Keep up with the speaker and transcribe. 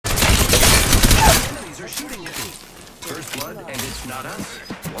flood, and it's not us.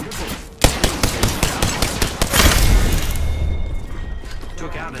 Wonderful.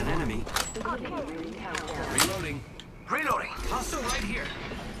 Took out an enemy. Reloading. Reloading. Hostile right here.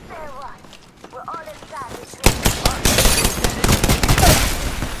 We're all inside this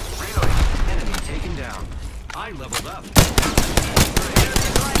Reloading. Enemy taken down. I leveled up.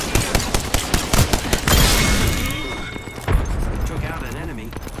 Took out an enemy.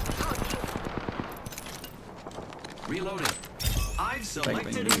 Reloading. I've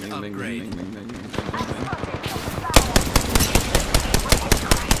selected an upgrade.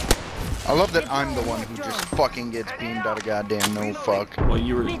 I love that I'm the one who just fucking gets beamed out of goddamn no fuck. Well,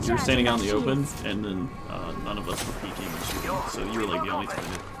 you were standing out in the open, and then none of us were peeking and shooting, so you were like the only thing.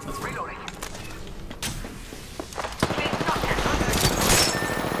 That's Reloading.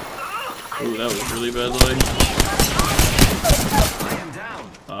 Ooh, that was really bad, Lloyd. I am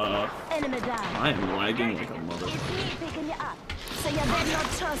down. enemy down. I am lagging like a mother. It's me picking you up. So you better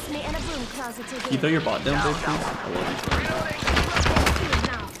not trust me in a broom closet again. Can you throw your bot down, babe, please? I love you.